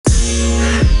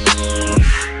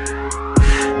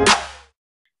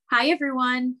Hi,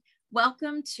 everyone.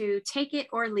 Welcome to Take It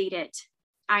or Lead It.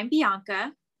 I'm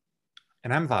Bianca.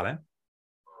 And I'm Vale.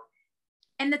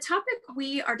 And the topic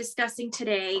we are discussing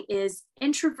today is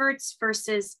introverts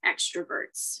versus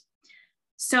extroverts.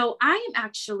 So I am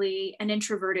actually an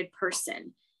introverted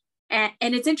person. And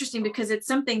it's interesting because it's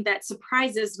something that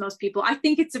surprises most people. I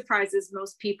think it surprises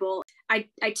most people. I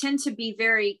tend to be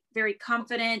very, very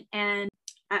confident, and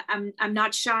I'm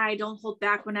not shy. I don't hold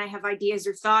back when I have ideas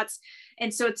or thoughts.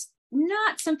 And so it's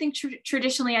not something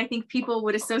traditionally I think people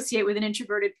would associate with an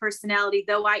introverted personality,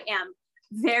 though I am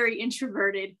very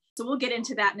introverted. So we'll get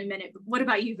into that in a minute. But what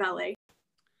about you, Vale?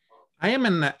 I am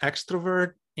an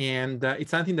extrovert, and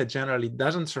it's something that generally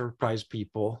doesn't surprise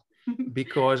people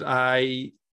because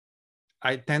I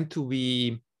tend to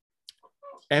be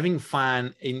having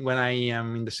fun when I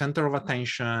am in the center of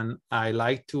attention. I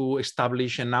like to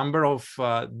establish a number of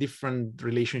different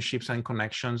relationships and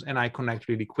connections, and I connect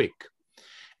really quick.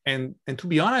 And to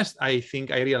be honest, I think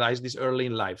I realized this early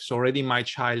in life. So already in my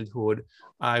childhood,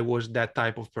 I was that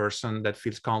type of person that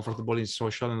feels comfortable in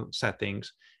social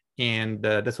settings. And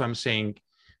that's why I'm saying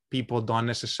people don't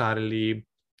necessarily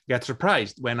get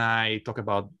surprised when I talk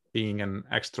about being an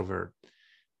extrovert.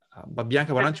 But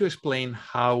Bianca, why don't you explain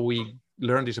how we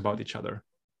learn this about each other?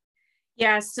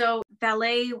 Yeah, so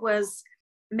Vale was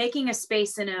making a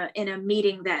space in a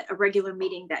meeting, a regular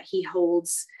meeting that he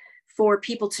holds for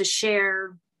people to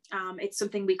share. It's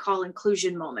something we call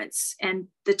inclusion moments. And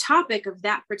the topic of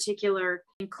that particular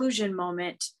inclusion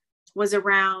moment was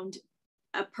around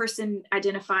a person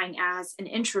identifying as an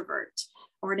introvert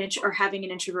or having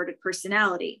an introverted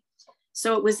personality.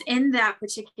 So it was in that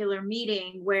particular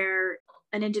meeting where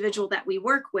an individual that we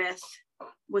work with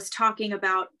was talking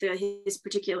about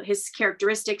his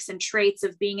characteristics and traits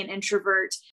of being an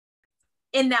introvert.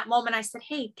 In that moment, I said,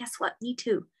 hey, guess what? Me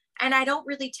too. And I don't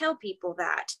really tell people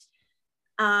that.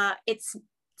 It's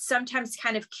sometimes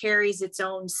kind of carries its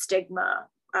own stigma.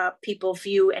 People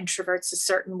view introverts a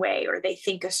certain way, or they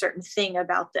think a certain thing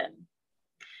about them.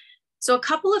 So a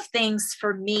couple of things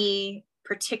for me,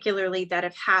 particularly, that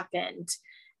have happened.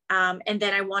 And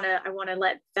then I want to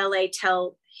let Vale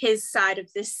tell his side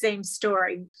of this same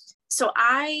story. So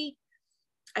I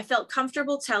felt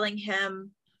comfortable telling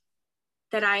him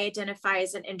that I identify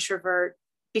as an introvert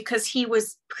because he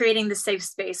was creating the safe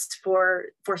space for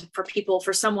people,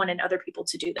 for someone and other people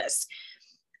to do this.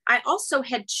 I also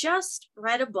had just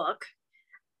read a book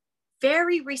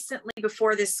very recently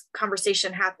before this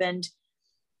conversation happened.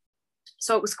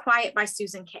 So it was Quiet by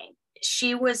Susan Cain.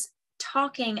 She was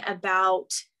talking about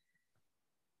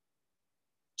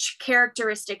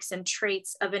characteristics and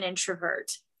traits of an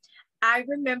introvert. I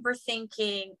remember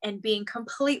thinking and being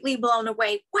completely blown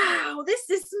away. Wow, this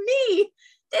is me.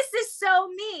 This is so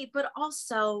me. But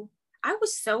also, I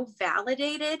was so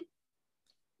validated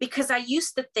because I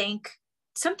used to think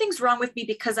something's wrong with me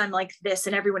because I'm like this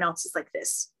and everyone else is like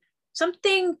this. So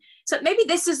maybe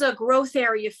this is a growth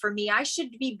area for me. I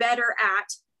should be better at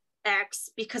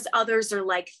X because others are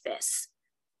like this.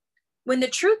 When the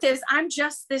truth is, I'm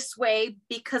just this way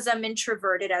because I'm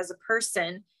introverted as a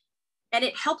person. And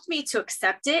it helped me to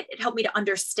accept it. It helped me to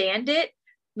understand it,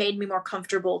 made me more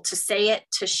comfortable to say it,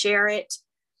 to share it.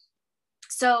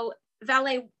 So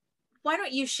Vale, why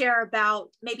don't you share about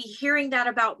maybe hearing that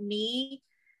about me,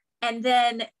 and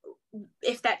then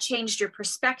if that changed your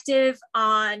perspective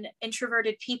on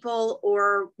introverted people,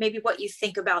 or maybe what you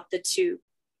think about the two.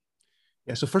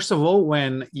 Yeah, so first of all,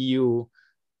 when you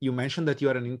mentioned that you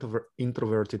are an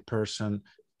introverted person,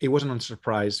 it wasn't a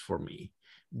surprise for me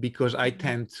because I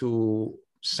tend to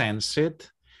sense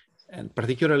it. And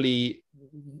particularly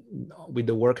with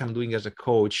the work I'm doing as a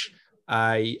coach,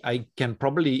 I can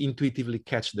probably intuitively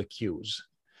catch the cues.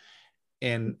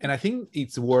 And I think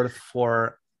it's worth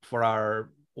for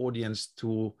our audience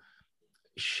to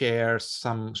share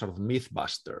some sort of myth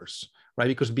busters, right?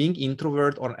 Because being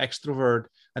introvert or extrovert,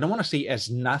 I don't want to say has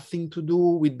nothing to do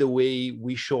with the way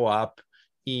we show up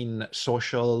in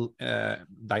social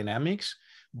dynamics,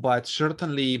 but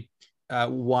certainly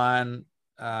the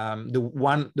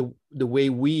way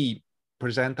we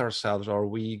present ourselves or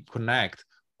we connect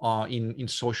in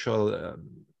social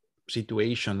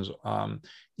situations,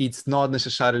 it's not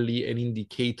necessarily an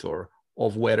indicator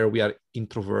of whether we are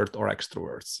introvert or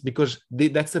extroverts, because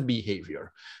that's a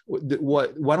behavior.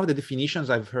 One of the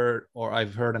definitions I've heard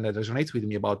and that resonates with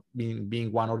me about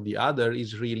being one or the other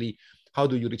is really, how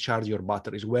do you recharge your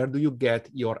batteries? Where do you get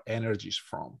your energies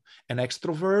from? An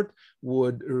extrovert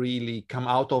would really come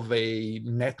out of a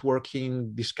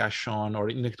networking discussion or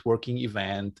a networking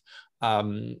event,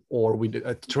 or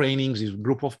with trainings, is a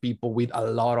group of people with a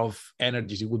lot of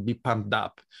energies. It would be pumped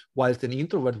up, whilst an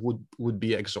introvert would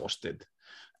be exhausted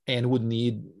and would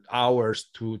need hours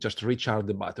to just recharge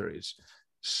the batteries.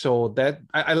 So that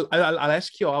I'll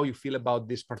ask you how you feel about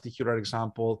this particular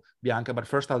example, Bianca. But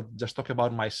first, I'll just talk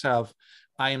about myself.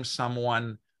 I am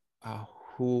someone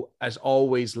who has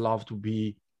always loved to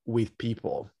be with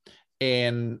people,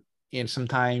 and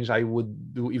sometimes I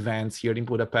would do events here in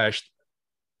Budapest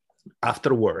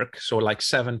after work, so like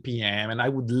 7 p.m., and I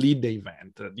would lead the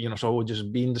event, so I would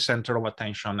just be in the center of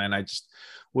attention, and I just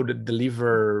would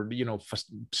deliver,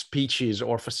 speeches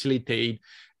or facilitate,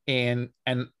 and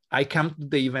I come to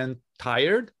the event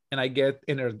tired, and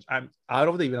I'm out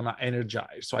of the event, I'm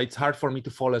energized. So it's hard for me to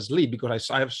fall asleep because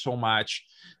I have so much,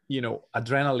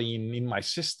 adrenaline in my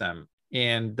system.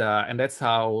 And that's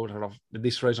how sort of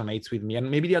this resonates with me.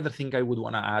 And maybe the other thing I would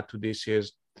want to add to this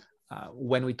is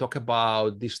when we talk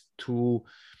about these two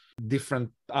different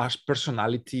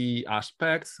personality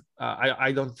aspects,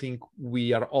 I don't think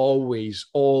we are always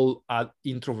all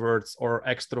introverts or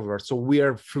extroverts. So we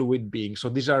are fluid beings. So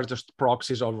these are just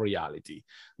proxies of reality,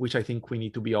 which I think we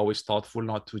need to be always thoughtful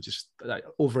not to just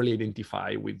overly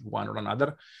identify with one or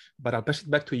another. But I'll pass it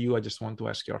back to you. I just want to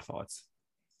ask your thoughts.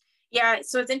 Yeah,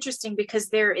 so it's interesting because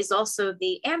there is also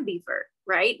the ambivert,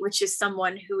 right? Which is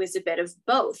someone who is a bit of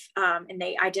both, and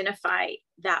they identify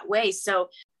that way. So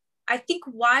I think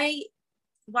why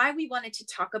we wanted to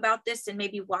talk about this, and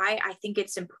maybe why I think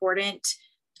it's important,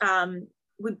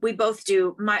 we both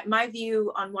do. My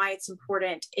view on why it's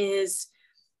important is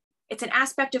it's an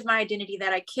aspect of my identity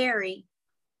that I carry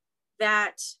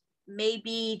that may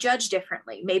be judged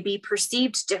differently, may be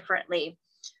perceived differently.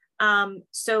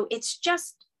 So it's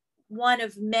just one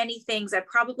of many things I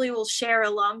probably will share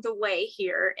along the way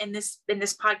here in this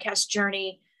podcast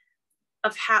journey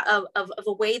of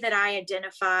a way that I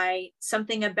identify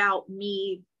something about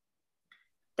me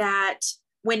that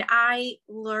when I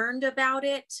learned about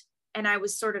it and I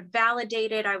was sort of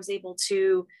validated, I was able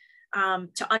to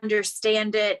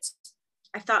understand it.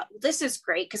 I thought, well, this is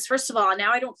great because first of all,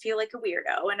 now I don't feel like a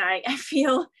weirdo, and I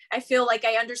feel like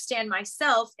I understand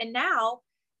myself, and now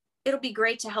it'll be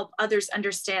great to help others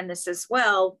understand this as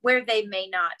well, where they may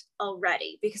not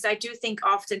already, because I do think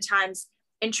oftentimes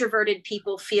introverted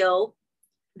people feel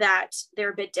that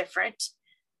they're a bit different,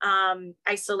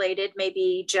 isolated,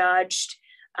 maybe judged.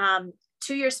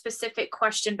 To your specific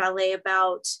question, Ballet,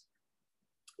 about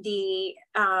the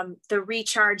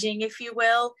recharging, if you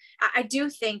will, I do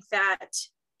think that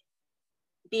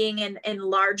being in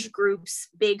large groups,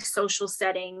 big social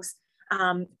settings,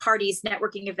 parties,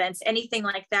 networking events, anything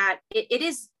like that, it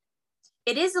is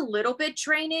a little bit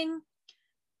draining.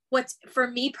 What's for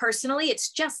me personally, it's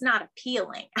just not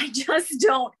appealing. I just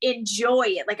don't enjoy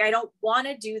it. Like, I don't want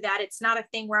to do that. It's not a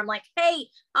thing where I'm like, hey,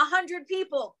 100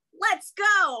 people, let's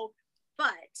go.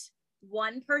 But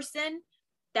one person,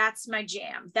 that's my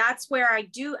jam. That's where I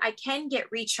can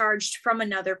get recharged from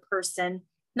another person.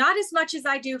 Not as much as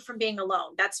I do from being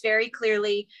alone. That's very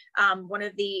clearly one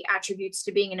of the attributes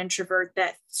to being an introvert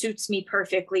that suits me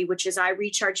perfectly, which is I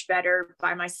recharge better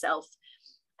by myself.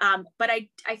 But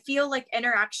I feel like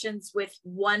interactions with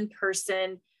one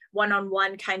person,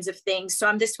 one-on-one kinds of things. So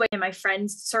I'm this way in my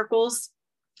friends' circles,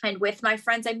 and with my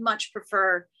friends, I much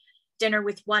prefer dinner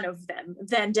with one of them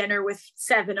than dinner with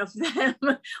 7 of them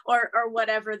or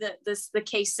whatever the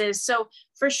case is. So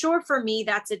for sure, for me,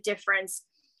 that's a difference.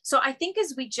 So I think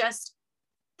as we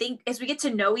get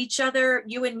to know each other,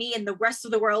 you and me and the rest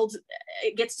of the world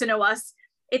gets to know us,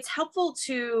 it's helpful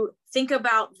to think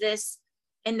about this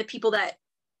in the people that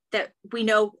we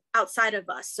know outside of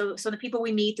us. So the people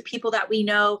we meet, the people that we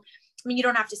know. I mean, you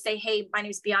don't have to say, hey, my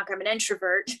name is Bianca, I'm an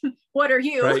introvert. What are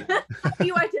you? Right. How do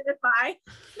you identify?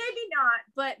 Maybe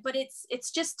not, but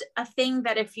it's just a thing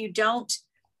that if you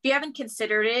haven't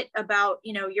considered it about,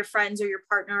 your friends or your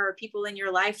partner or people in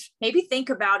your life, maybe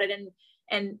think about it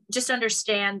and just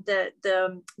understand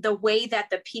the way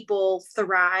that the people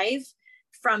thrive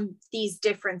from these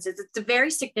differences. It's a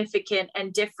very significant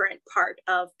and different part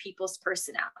of people's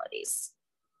personalities.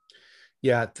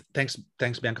 Yeah, thanks,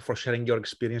 Bianca, for sharing your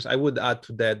experience. I would add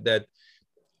to that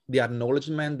the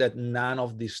acknowledgement that none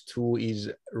of these two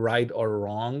is right or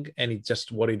wrong, and it's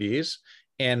just what it is.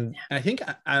 And I think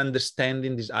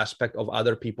understanding this aspect of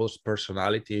other people's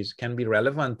personalities can be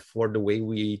relevant for the way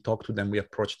we talk to them, we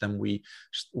approach them, we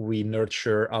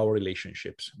nurture our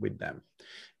relationships with them.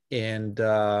 And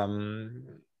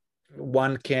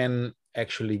one can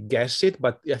actually guess it,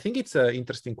 but I think it's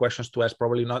interesting questions to ask.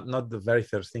 Probably not the very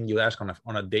first thing you ask on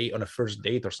a first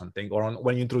date or something, or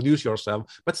when you introduce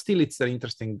yourself. But still, it's an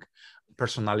interesting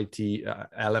personality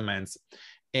elements.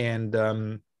 And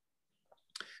the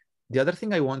other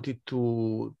thing I wanted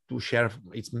to share,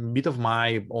 it's a bit of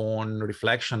my own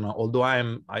reflection. Although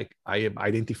I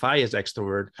identify as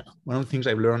extrovert, one of the things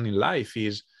I've learned in life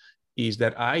is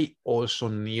that I also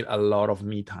need a lot of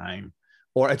me time,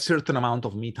 or a certain amount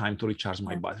of me time to recharge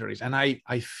my batteries. And I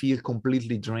feel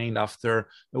completely drained after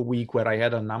a week where I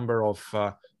had a number of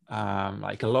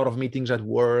like a lot of meetings at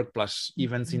work, plus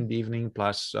events in the evening,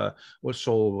 plus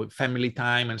also family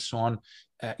time and so on.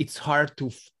 It's hard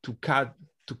to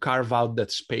carve out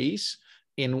that space.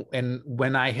 And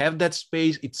when I have that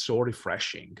space, it's so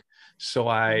refreshing. So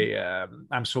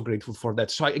I'm so grateful for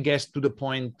that. So I guess to the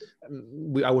point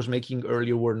I was making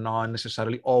earlier, we're not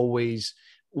necessarily always,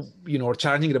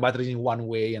 charging the batteries in one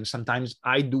way. And sometimes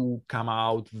I do come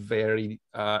out very,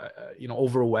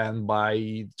 overwhelmed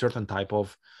by certain type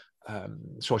of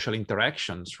social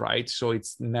interactions, right? So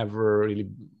it's never really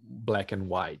black and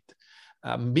white.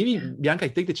 Maybe Bianca, I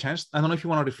take the chance. I don't know if you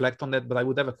want to reflect on that, but I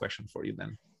would have a question for you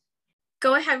then.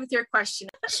 Go ahead with your question.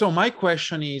 So my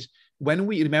question is, when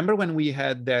we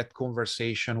had that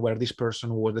conversation where this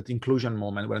person was, that inclusion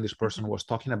moment, when this person was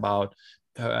talking about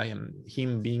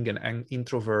him being an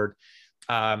introvert,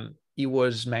 he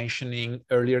was mentioning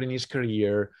earlier in his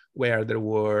career where there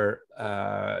were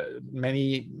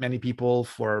many people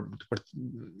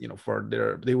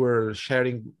they were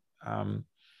sharing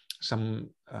some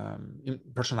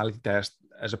personality test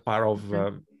as a part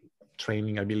of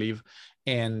training, I believe,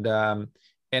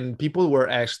 and people were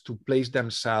asked to place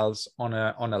themselves on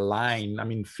a line, I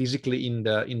mean, physically in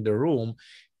the room,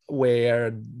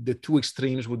 where the two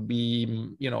extremes would be,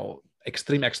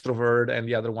 extreme extrovert and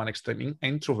the other one extreme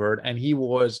introvert, and he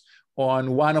was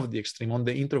on one of the extreme, on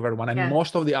the introvert one, and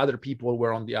most of the other people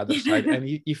were on the other side, and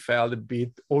he felt a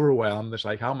bit overwhelmed. It's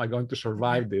like, how am I going to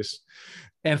survive this?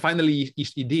 And finally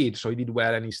he did. So he did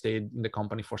well, and he stayed in the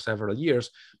company for several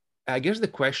years. I guess the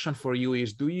question for you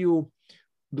is, do you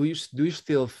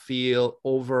still feel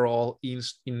overall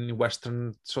in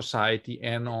Western society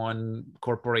and on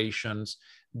corporations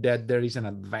that there is an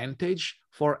advantage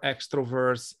for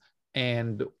extroverts,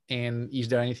 and is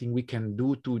there anything we can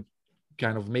do to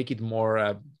kind of make it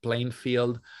more plain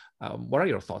field? What are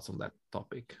your thoughts on that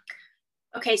topic?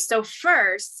 Okay, so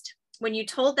first, when you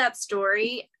told that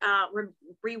story,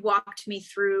 re-walked me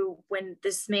through when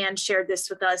this man shared this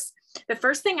with us. The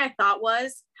first thing I thought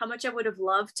was how much I would have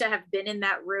loved to have been in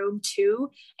that room too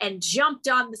and jumped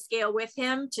on the scale with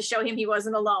him to show him he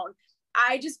wasn't alone.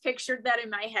 I just pictured that in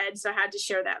my head, so I had to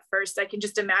share that first. I can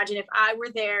just imagine if I were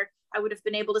there, I would have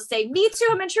been able to say, me too,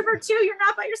 I'm an introvert too, you're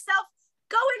not by yourself,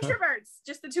 go introverts,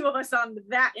 just the two of us on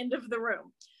that end of the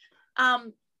room.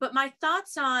 But my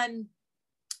thoughts on,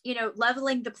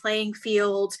 leveling the playing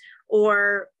field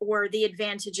or the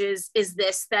advantages is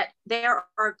this, that there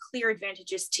are clear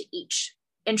advantages to each.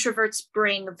 Introverts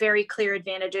bring very clear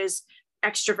advantages.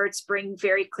 Extroverts bring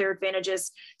very clear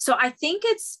advantages. So I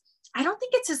don't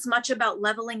think it's as much about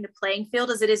leveling the playing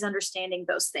field as it is understanding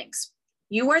those things.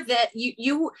 You are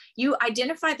you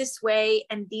identify this way,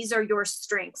 and these are your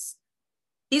strengths.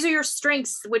 These are your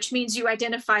strengths, which means you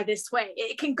identify this way.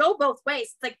 It can go both ways.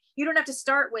 It's like, you don't have to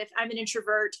start with, I'm an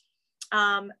introvert,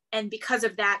 and because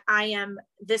of that, I am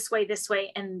this way,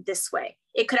 and this way.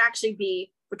 It could actually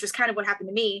be, which was kind of what happened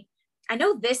to me, I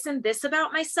know this and this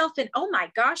about myself, and oh my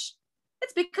gosh,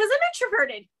 it's because I'm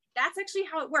introverted. That's actually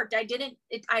how it worked. I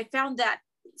found that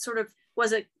sort of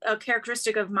was a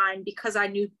characteristic of mine because I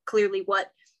knew clearly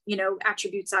what,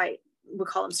 attributes I would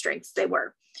call them strengths they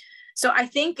were. So I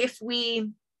think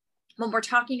when we're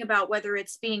talking about whether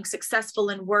it's being successful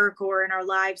in work or in our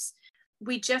lives,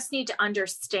 we just need to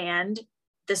understand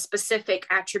the specific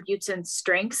attributes and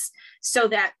strengths so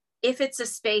that if it's a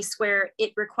space where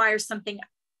it requires something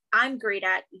I'm great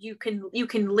at, you can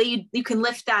lead, you can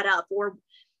lift that up. Or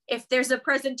if there's a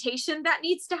presentation that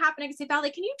needs to happen, I can say,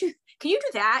 Valerie, can you do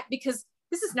that? Because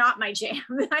this is not my jam.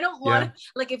 I don't want to,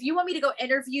 like, if you want me to go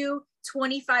interview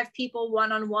 25 people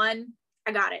one-on-one,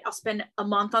 I got it. I'll spend a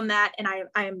month on that. And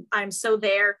I'm so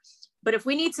there. But if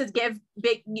we need to give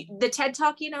the TED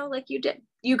Talk, like you did,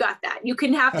 you got that. You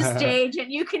can have the stage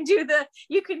and you can do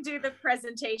the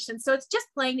presentation. So it's just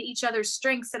playing to each other's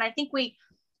strengths. And I think we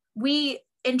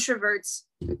introverts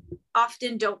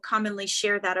often don't commonly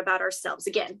share that about ourselves,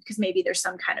 again, because maybe there's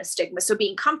some kind of stigma. So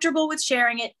being comfortable with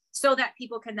sharing it so that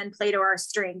people can then play to our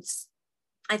strengths,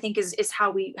 I think is how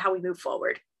we move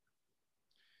forward.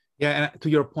 Yeah, and to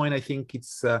your point, I think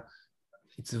it's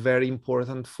very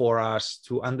important for us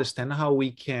to understand how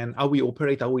we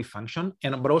operate, how we function,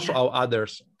 but also how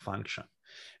others function.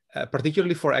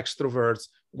 Particularly for extroverts,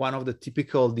 one of the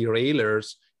typical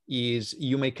derailers is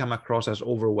you may come across as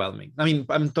overwhelming. I mean,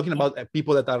 I'm talking about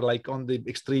people that are like on the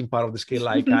extreme part of the scale,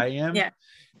 like I am. Yeah.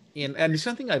 And it's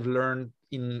something I've learned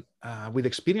in with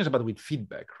experience, but with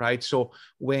feedback, right? So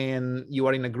when you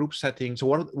are in a group setting, so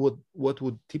what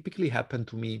would typically happen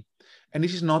to me, and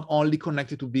this is not only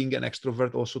connected to being an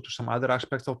extrovert, also to some other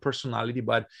aspects of personality,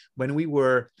 but when we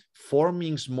were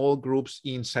forming small groups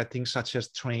in settings such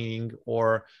as training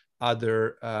or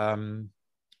other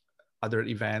other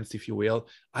events, if you will,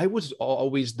 I was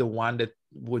always the one that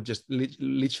would just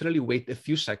literally wait a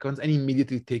few seconds and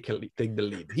immediately take the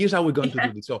lead. Here's how we're going to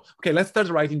do this. So, okay, let's start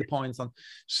writing the points on.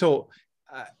 So,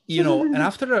 and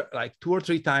after like 2 or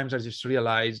 3 times, I just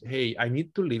realized, hey, I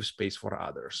need to leave space for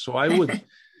others. So I would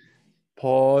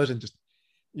pause and just,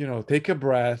 take a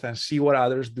breath and see what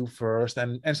others do first.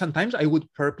 And sometimes I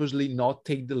would purposely not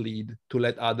take the lead to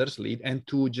let others lead and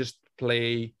to just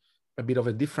play a bit of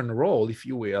a different role, if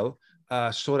you will,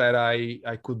 so that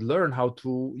I could learn how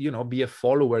to, be a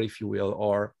follower, if you will,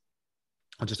 or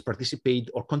just participate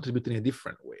or contribute in a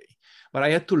different way. But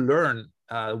I had to learn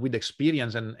with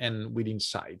experience and with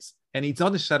insights. And it's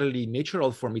not necessarily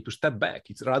natural for me to step back.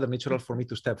 It's rather natural for me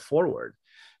to step forward.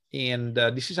 And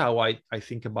this is how I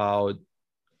think about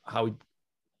how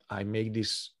I make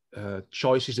these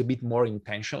choices a bit more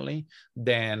intentionally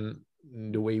than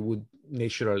the way it would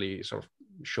naturally sort of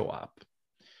show up.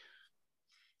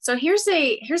 So here's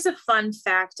a fun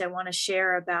fact I want to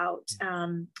share about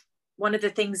one of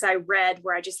the things I read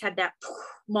where I just had that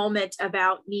moment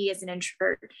about me as an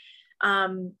introvert.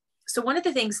 So one of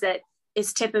the things that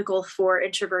is typical for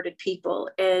introverted people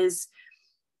is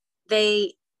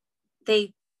they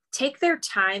take their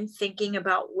time thinking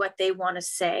about what they want to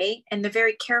say, and they're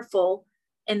very careful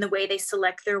in the way they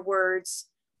select their words.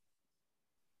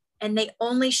 And they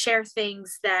only share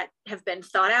things that have been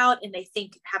thought out and they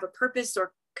think have a purpose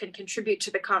or can contribute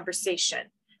to the conversation.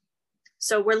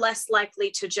 So we're less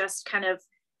likely to just kind of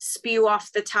spew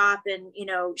off the top and,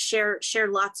 share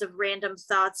lots of random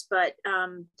thoughts, but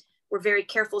we're very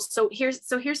careful. So here's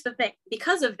the thing.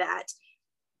 Because of that,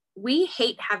 we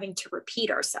hate having to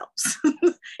repeat ourselves.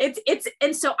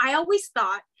 And so I always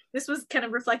thought, this was kind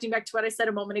of reflecting back to what I said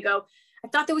a moment ago, I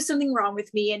thought there was something wrong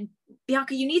with me. And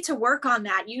Bianca, you need to work on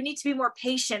that. You need to be more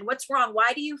patient. What's wrong?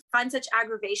 Why do you find such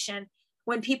aggravation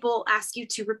when people ask you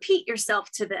to repeat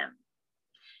yourself to them?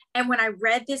 And when I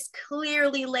read this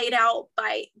clearly laid out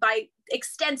by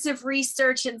extensive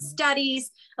research and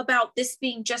studies about this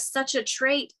being just such a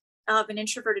trait of an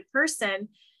introverted person,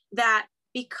 that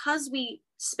because we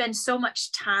spend so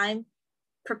much time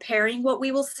preparing what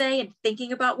we will say and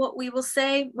thinking about what we will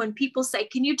say, when people say,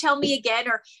 can you tell me again?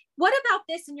 Or what about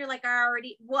this? And you're like, I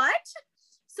already, what?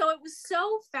 So it was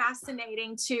so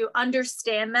fascinating to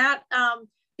understand that,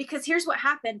 because here's what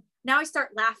happened. Now I start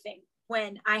laughing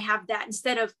when I have that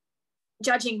instead of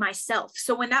judging myself.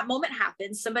 So when that moment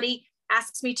happens, somebody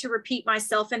asks me to repeat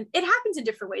myself, and it happens in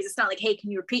different ways. It's not like, hey, can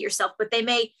you repeat yourself? But they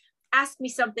may ask me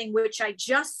something which I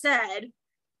just said.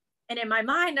 And in my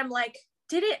mind, I'm like,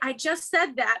 did it? I just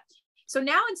said that. So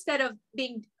now instead of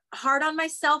being hard on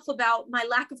myself about my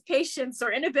lack of patience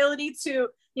or inability to,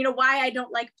 why I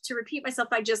don't like to repeat myself,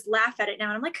 I just laugh at it now.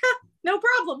 And I'm like, no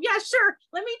problem. Yeah, sure.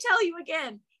 Let me tell you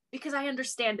again, because I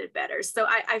understand it better. So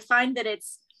I find that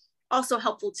it's also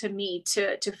helpful to me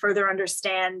to further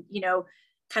understand,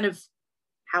 kind of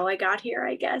how I got here,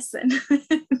 I guess. And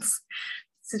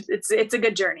it's a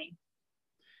good journey.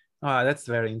 That's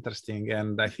very interesting.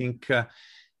 And I think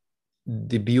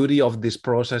the beauty of this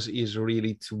process is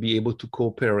really to be able to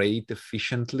cooperate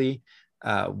efficiently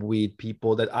with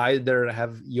people that either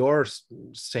have your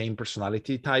same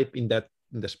personality type in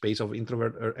the space of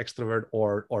introvert or extrovert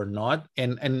or not.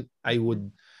 And I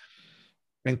would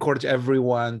encourage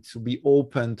everyone to be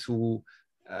open to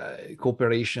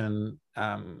cooperation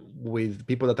with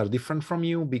people that are different from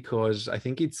you, because I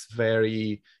think it's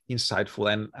very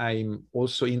insightful. And I'm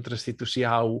also interested to see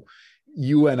how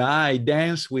you and I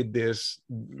dance with this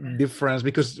difference,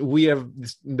 because we have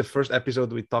in the first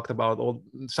episode, we talked about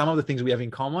some of the things we have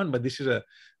in common, but this is a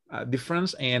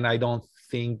difference. And I don't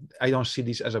see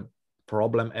this as a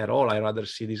problem at all. I rather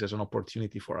see this as an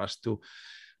opportunity for us to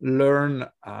learn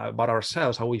about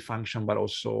ourselves, how we function, but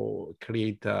also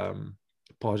create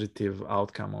positive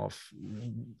outcome of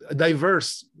a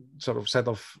diverse sort of set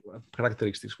of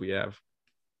characteristics we have.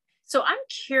 So I'm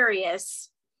curious,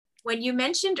 when you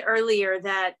mentioned earlier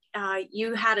that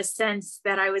you had a sense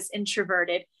that I was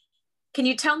introverted, can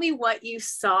you tell me what you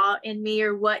saw in me,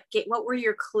 or what were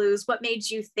your clues? What made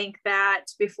you think that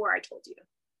before I told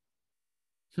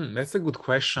you? That's a good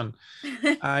question.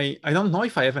 I don't know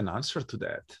if I have an answer to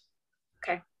that.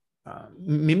 Okay.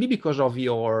 Maybe because of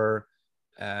your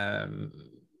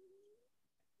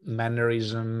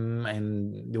mannerism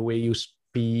and the way you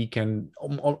speak, and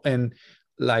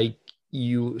like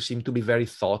you seem to be very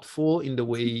thoughtful in the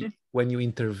way when you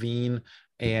intervene,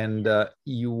 and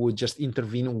you would just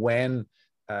intervene when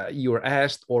you're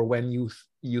asked, or when you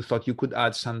thought you could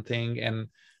add something, and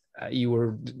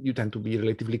you tend to be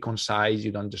relatively concise.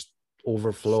 You don't just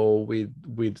overflow with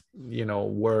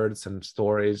words and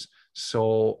stories.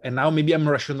 So, and now maybe I'm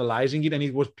rationalizing it, and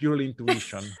it was purely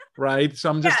intuition, right? So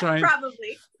I'm just trying.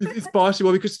 Probably. It's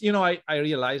possible, because I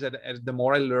realize that as the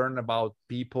more I learn about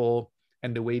people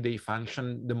and the way they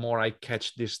function, the more I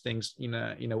catch these things in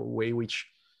a way which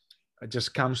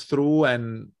just comes through,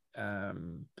 and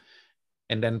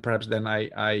then perhaps then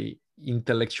I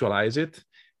intellectualize it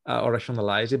or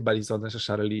rationalize it, but it's not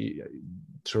necessarily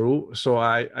true. So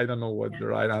I don't know what the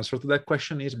right answer to that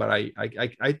question is, but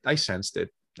I sensed it,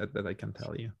 that I can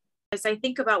tell you. As I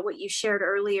think about what you shared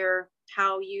earlier,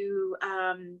 how you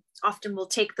often will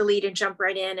take the lead and jump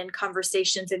right in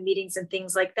conversations and meetings and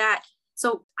things like that.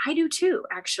 So I do too,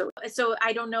 actually. So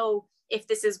I don't know if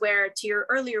this is where, to your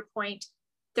earlier point,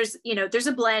 there's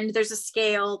a blend, there's a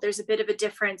scale, there's a bit of a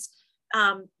difference,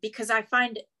 because I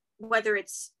find whether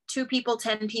it's 2 people,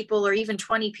 10 people, or even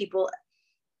 20 people,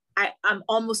 I'm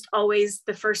almost always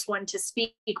the first one to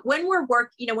speak when we're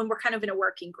when we're kind of in a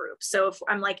working group. So if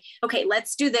I'm like, okay,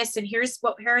 let's do this, and here's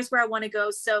where I want to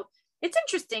go. So it's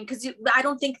interesting, because I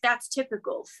don't think that's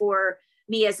typical for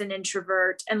me as an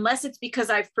introvert, unless it's because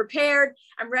I've prepared,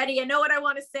 I'm ready, I know what I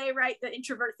want to say, right? The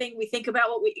introvert thing, we think about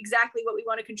exactly what we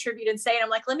want to contribute and say, and I'm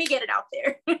like, let me get it out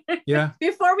there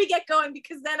before we get going,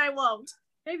 because then I won't.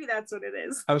 Maybe that's what it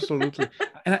is. Absolutely.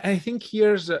 And I think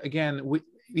here's again,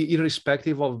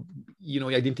 irrespective of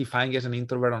identifying as an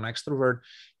introvert or an extrovert,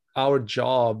 our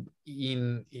job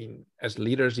in as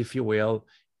leaders, if you will,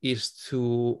 is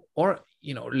to, or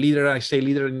leader, I say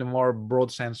leader in a more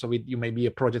broad sense of it, you may be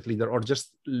a project leader or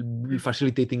just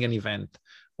facilitating an event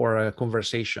or a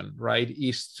conversation, right,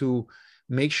 is to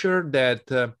make sure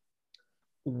that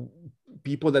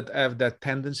people that have that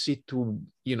tendency to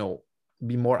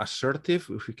be more assertive,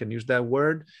 if we can use that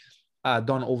word,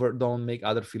 don't make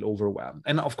others feel overwhelmed.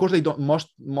 And of course, they don't. Most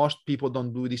people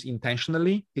don't do this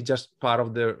intentionally. It's just part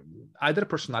of their either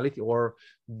personality or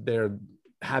their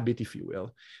habit, if you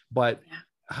will. But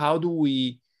how do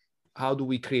we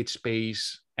create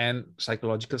space and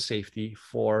psychological safety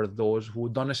for those who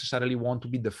don't necessarily want to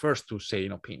be the first to say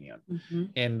an opinion? Mm-hmm.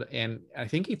 And I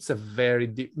think it's a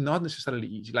very not necessarily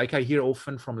easy. Like I hear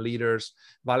often from leaders,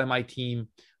 Vale, my team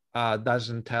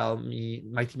doesn't tell me,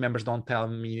 my team members don't tell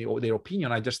me their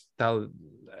opinion. I just tell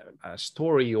a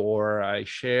story, or I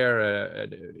share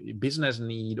a business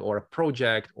need or a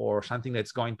project or something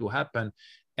that's going to happen,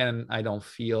 and I don't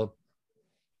feel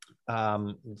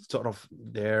sort of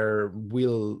their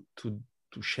will to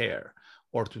share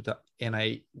or to. And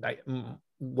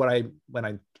when I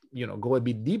go a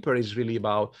bit deeper is really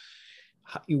about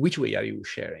in which way are you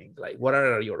sharing? Like, what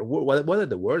are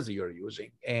the words that you're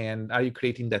using, and are you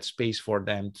creating that space for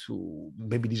them to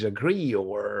maybe disagree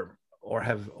or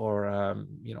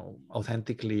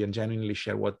authentically and genuinely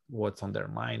share what's on their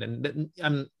mind?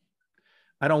 And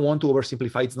I don't want to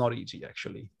oversimplify. It's not easy,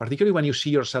 actually, particularly when you see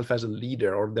yourself as a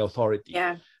leader or the authority.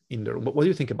 Yeah. In the room. What do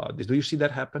you think about this? Do you see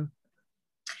that happen?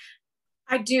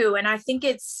 I do, and I think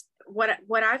it's what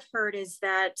I've heard is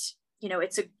that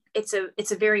it's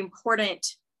a very important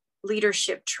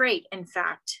leadership trait, in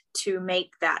fact, to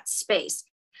make that space.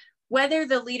 Whether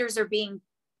the leaders are being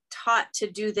taught to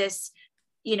do this,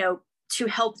 to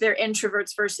help their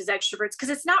introverts versus extroverts, because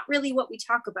it's not really what we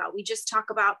talk about. We just talk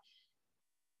about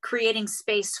creating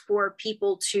space for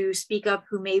people to speak up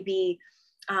who maybe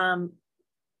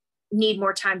need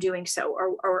more time doing so,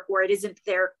 or it isn't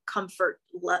their comfort.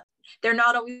 They're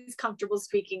not always comfortable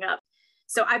speaking up.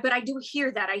 So but I do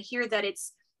hear that. I hear that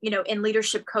it's, in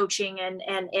leadership coaching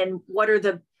and what are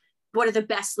the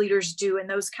best leaders do and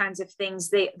those kinds of things.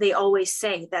 They always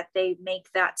say that they make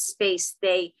that space.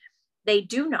 They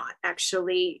do not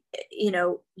actually,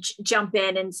 jump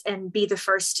in and be the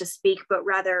first to speak, but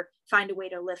rather find a way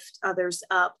to lift others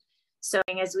up. So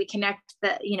as we connect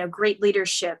that, great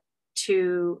leadership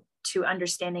to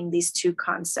understanding these two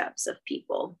concepts of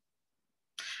people.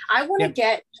 I want to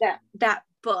get that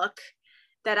book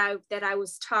that I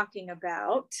was talking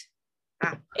about.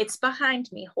 It's behind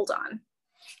me. Hold on.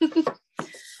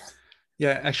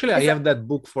 Yeah, actually, I have that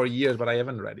book for years, but I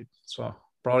haven't read it. So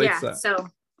probably so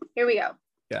here we go.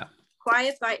 Yeah.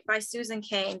 Quiet by Susan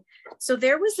Cain. So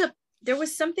there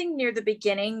was something near the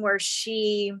beginning where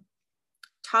she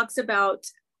talks about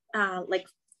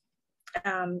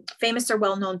famous or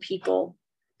well-known people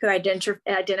who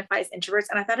identifies introverts.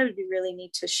 And I thought it would be really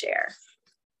neat to share.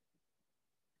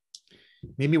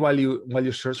 Maybe while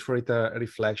you search for it, a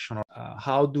reflection.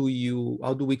 How do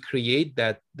we create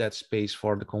that space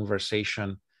for the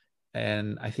conversation?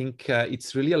 And I think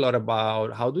it's really a lot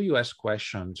about how do you ask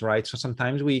questions, right? So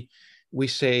sometimes we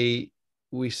state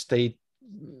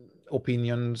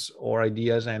opinions or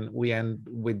ideas, and we end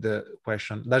with the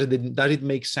question: Does it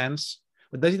make sense?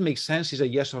 But does it make sense is a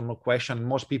yes or no question.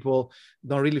 Most people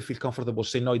don't really feel comfortable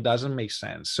saying no, it doesn't make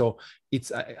sense. So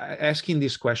it's asking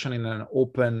this question in an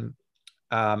open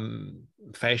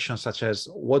fashion, such as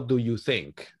what do you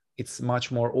think? It's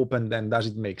much more open than does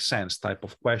it make sense type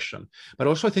of question. But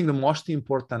also I think the most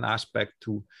important aspect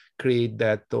to create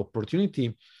that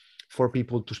opportunity for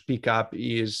people to speak up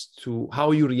is to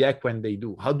how you react when they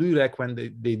do. How do you react when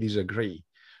they disagree,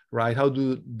 right? How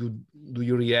do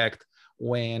you react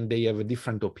when they have a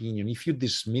different opinion? If you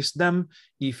dismiss them,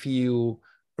 if you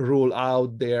rule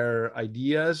out their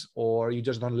ideas, or you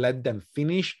just don't let them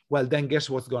finish, well, then guess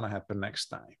what's going to happen next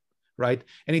time, right?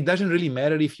 And it doesn't really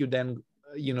matter if you then,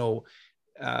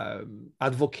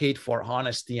 advocate for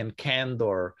honesty and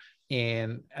candor.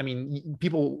 And I mean,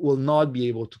 people will not be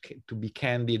able to be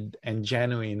candid and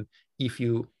genuine if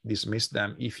you dismiss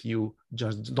them, if you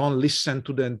just don't listen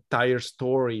to the entire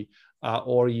story,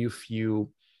 or if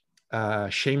you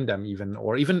shame them even,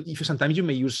 or even if sometimes you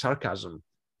may use sarcasm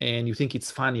and you think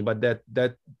it's funny, but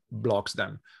that blocks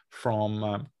them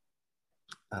from,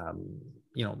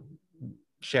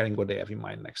 sharing what they have in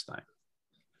mind next time.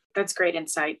 That's great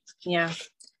insight. Yeah,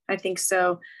 I think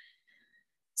so.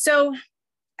 So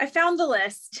I found the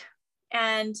list,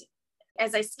 and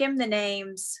as I skim the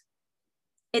names,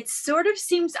 it sort of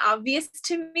seems obvious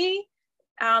to me,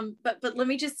 but let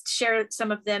me just share some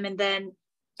of them, and then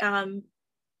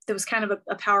there was kind of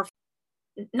a powerful,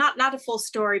 not a full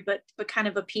story, but kind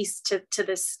of a piece to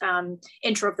this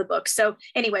intro of the book. So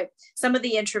anyway, some of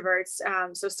the introverts,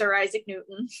 so Sir Isaac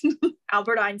Newton,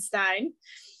 Albert Einstein,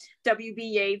 W.B.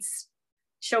 Yeats,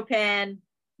 Chopin,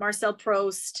 Marcel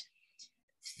Proust,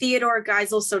 Theodore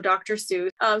Geisel, so Dr. Seuss,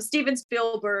 Steven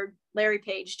Spielberg, Larry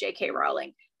Page, J.K.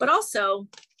 Rowling. But also,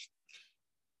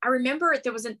 I remember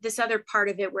there was this other part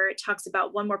of it where it talks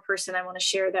about one more person I want to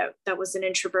share that was an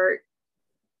introvert,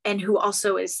 and who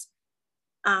also is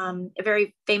a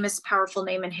very famous, powerful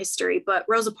name in history, but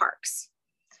Rosa Parks.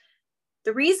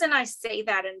 The reason I say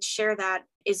that and share that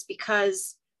is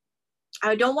because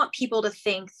I don't want people to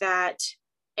think that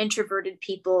introverted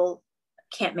people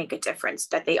can't make a difference,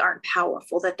 that they aren't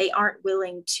powerful, that they aren't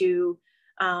willing to,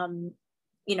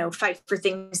 fight for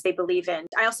things they believe in.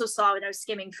 I also saw when I was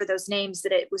skimming for those names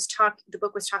that the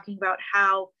book was talking about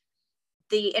how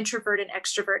the introvert and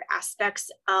extrovert aspects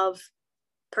of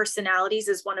personalities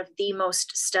is one of the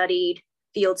most studied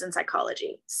fields in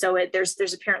psychology. So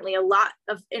there's apparently a lot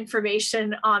of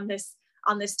information on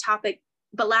this topic.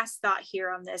 But last thought here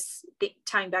on this,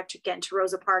 tying back again to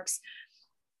Rosa Parks.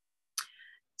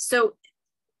 So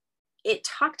it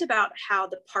talked about how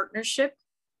the partnership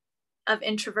of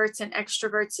introverts and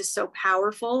extroverts is so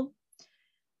powerful.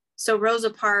 So Rosa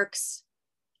Parks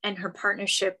and her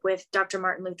partnership with Dr.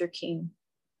 Martin Luther King,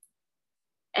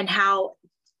 and how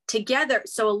together,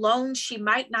 so alone, she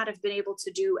might not have been able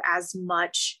to do as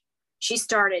much. She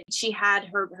had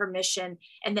her mission,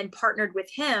 and then partnered with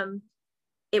him.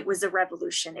 It was a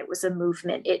revolution. It was a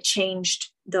movement. It changed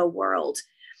the world.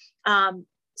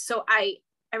 So I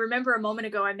remember a moment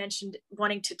ago, I mentioned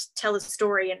wanting to tell a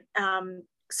story. And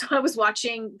so I was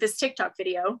watching this TikTok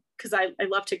video, because I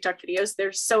love TikTok videos.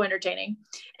 They're so entertaining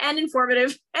and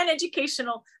informative and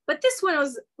educational. But this one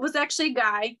was actually a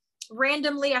guy.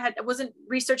 Randomly, I wasn't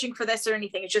researching for this or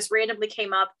anything. It just randomly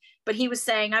came up. But he was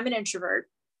saying, I'm an introvert.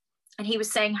 And he was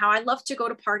saying how I love to go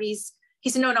to parties. He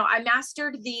said, no, I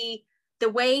mastered the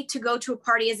way to go to a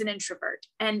party as an introvert.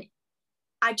 And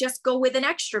I just go with an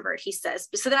extrovert, he says,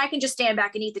 so that I can just stand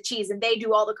back and eat the cheese and they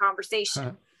do all the conversation.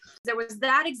 Huh. There was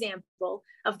that example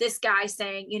of this guy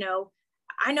saying,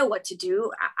 I know what to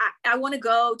do. I want to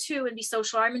go too and be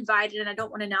social. I'm invited and I don't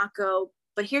want to not go,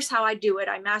 but here's how I do it.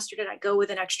 I mastered it. I go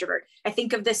with an extrovert. I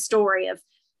think of this story of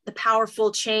the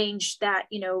powerful change that,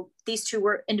 these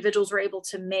two individuals were able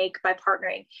to make by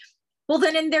partnering. Well,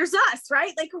 then there's us,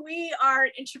 right? Like, we are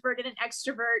an introvert and an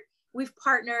extrovert. We've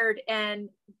partnered, and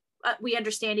we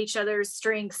understand each other's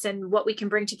strengths and what we can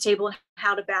bring to the table and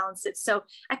how to balance it. So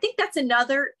I think that's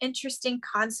another interesting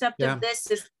concept of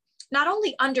this, is not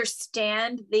only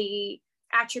understand the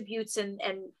attributes and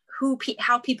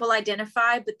how people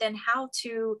identify, but then how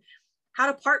to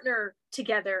partner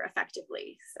together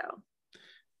effectively. So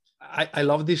I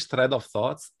love this thread of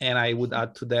thoughts. And I would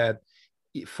add to that,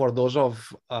 for those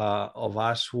of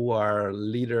us who are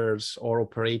leaders or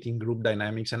operating group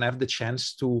dynamics and have the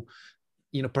chance to,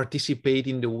 participate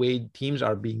in the way teams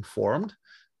are being formed,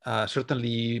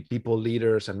 certainly people,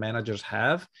 leaders, and managers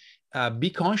have. Be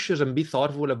conscious and be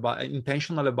thoughtful about,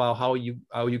 intentional about how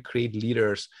you create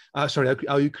leaders.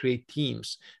 How you create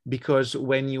teams. Because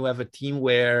when you have a team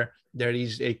where there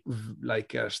is a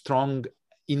strong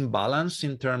imbalance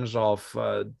in terms of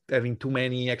having too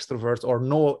many extroverts or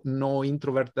no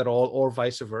introvert at all, or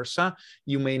vice versa,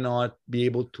 you may not be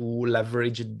able to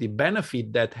leverage the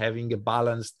benefit that having a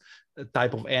balanced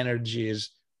type of energies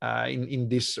in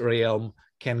this realm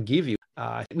can give you.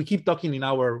 We keep talking in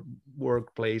our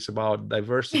workplace about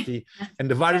diversity and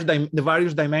the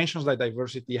various dimensions that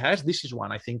diversity has. This is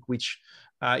one, I think, which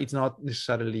it's not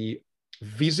necessarily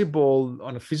visible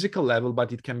on a physical level,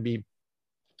 but it can be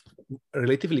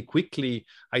relatively quickly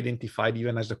identified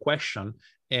even as a question,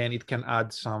 and it can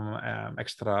add some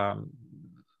extra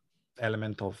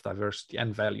element of diversity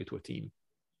and value to a team.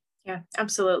 Yeah,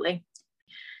 absolutely.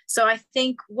 So I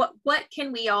think what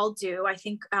can we all do? I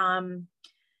think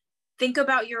think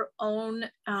about your own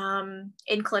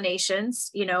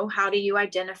inclinations. How do you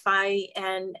identify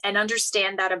and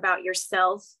understand that about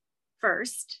yourself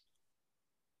first?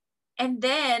 And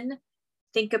then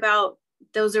think about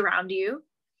those around you.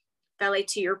 Vale,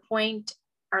 to your point,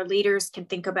 our leaders can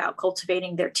think about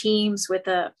cultivating their teams with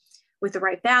the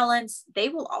right balance. They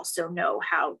will also know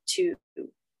how to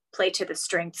play to the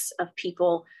strengths of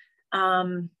people.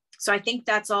 So I think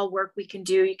that's all work we can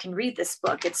do. You can read this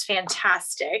book. It's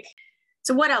fantastic.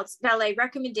 So what else, Vale?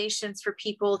 Recommendations for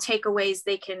people, takeaways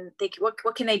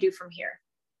what can they do from here?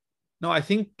 No, I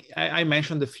think I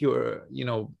mentioned a few,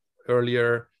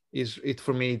 earlier.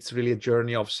 For me, it's really a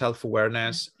journey of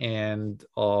self-awareness and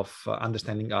of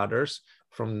understanding others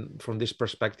from this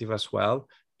perspective as well.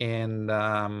 And,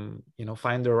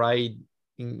 find the right,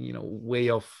 way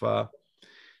of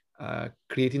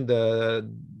creating the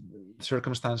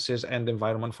circumstances and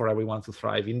environment for everyone to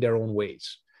thrive in their own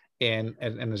ways and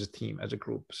as a team, as a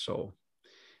group. So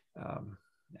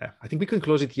I think we can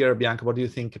close it here. Bianca, what do you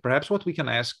think? Perhaps what we can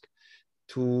ask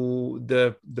to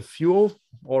the few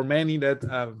or many that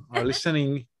are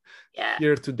listening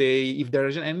here today, if there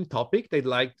is any topic they'd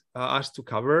like us to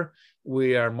cover,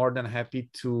 we are more than happy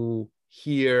to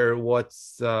hear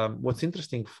what's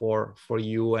interesting for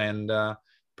you, and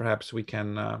perhaps we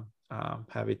can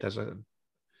have it as a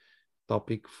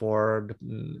topic for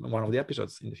one of the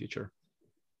episodes in the future.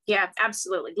 Yeah,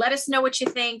 absolutely. Let us know what you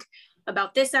think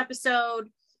about this episode.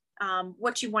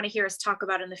 What you want to hear us talk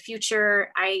about in the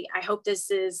future. I hope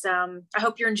I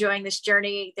hope you're enjoying this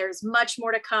journey. There's much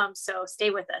more to come, so stay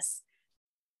with us.